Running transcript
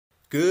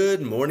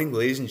Good morning,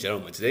 ladies and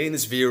gentlemen. Today in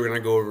this video, we're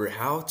going to go over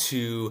how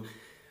to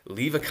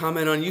leave a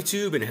comment on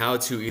YouTube and how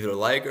to either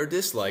like or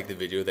dislike the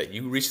video that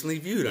you recently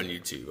viewed on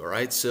YouTube. All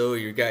right, so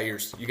you got your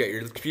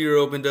computer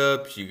opened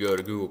up. You go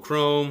to Google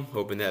Chrome,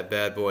 open that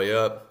bad boy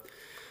up.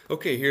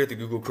 Okay, here at the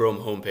Google Chrome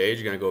homepage,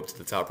 you're going to go up to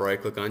the top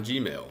right, click on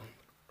Gmail.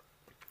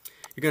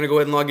 You're going to go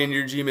ahead and log into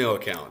your Gmail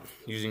account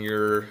using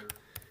your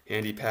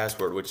handy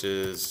password, which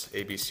is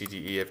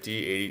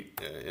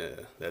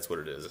ABCDEFD80. That's what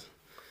it is.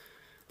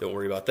 Don't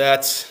worry about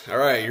that. All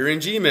right, you're in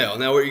Gmail.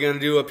 Now what you're going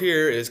to do up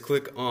here is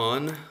click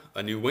on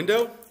a new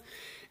window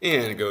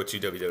and go to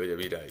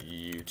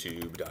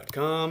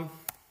www.youtube.com.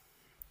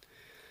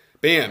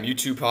 Bam,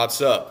 YouTube pops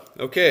up.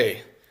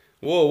 Okay,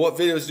 whoa, what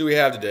videos do we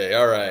have today?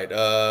 All right,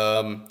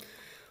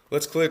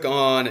 let's click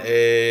on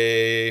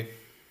a,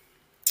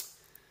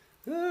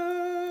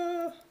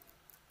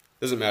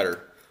 doesn't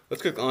matter.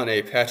 Let's click on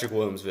a Patrick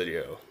Willems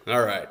video.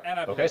 All right.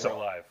 Okay, so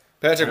live.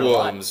 Patrick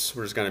Willems,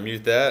 we're just going to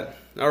mute that.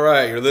 All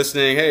right, you're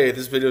listening. Hey,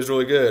 this video is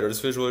really good, or this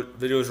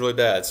video is really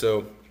bad.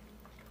 So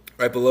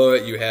right below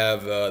it, you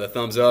have the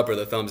thumbs up or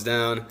the thumbs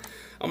down.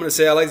 I'm going to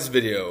say I like this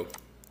video.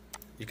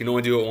 You can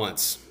only do it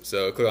once.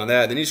 So click on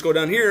that. Then you just go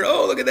down here.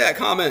 Oh, look at that,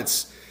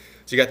 comments.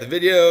 So you got the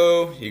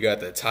video, you got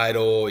the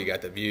title, you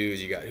got the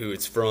views, you got who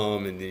it's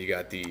from, and then you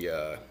got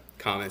the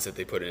comments that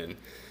they put in.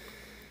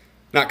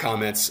 Not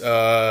comments,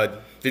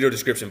 video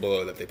description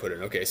below that they put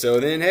in. Okay, so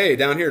then, hey,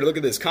 down here, look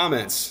at this,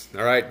 comments.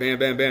 All right, bam,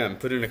 bam, bam,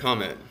 put in a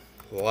comment.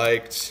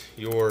 Liked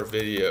your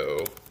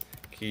video.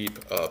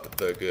 Keep up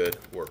the good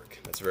work.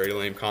 That's a very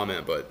lame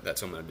comment, but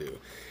that's what I'm gonna do.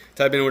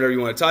 Type in whatever you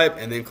want to type,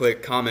 and then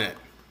click comment.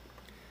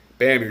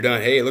 Bam, you're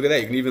done. Hey, look at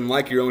that, you can even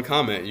like your own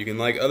comment. You can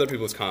like other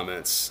people's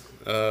comments.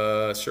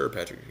 Sure,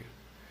 Patrick.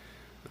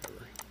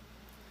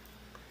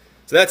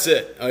 So that's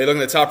it. You look at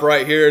the top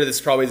right here. This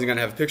probably isn't going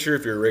to have a picture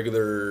if you're a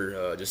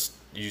regular, just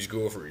use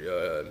Google for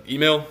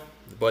email,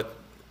 but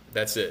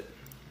that's it.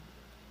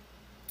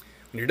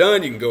 When you're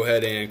done, you can go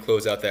ahead and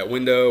close out that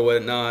window,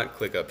 whatnot,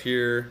 click up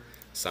here,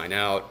 sign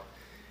out,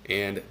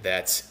 and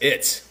that's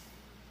it.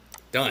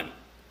 Done.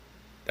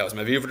 That was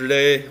my video for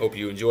today. Hope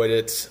you enjoyed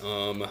it.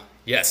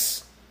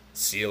 Yes.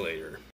 See you later.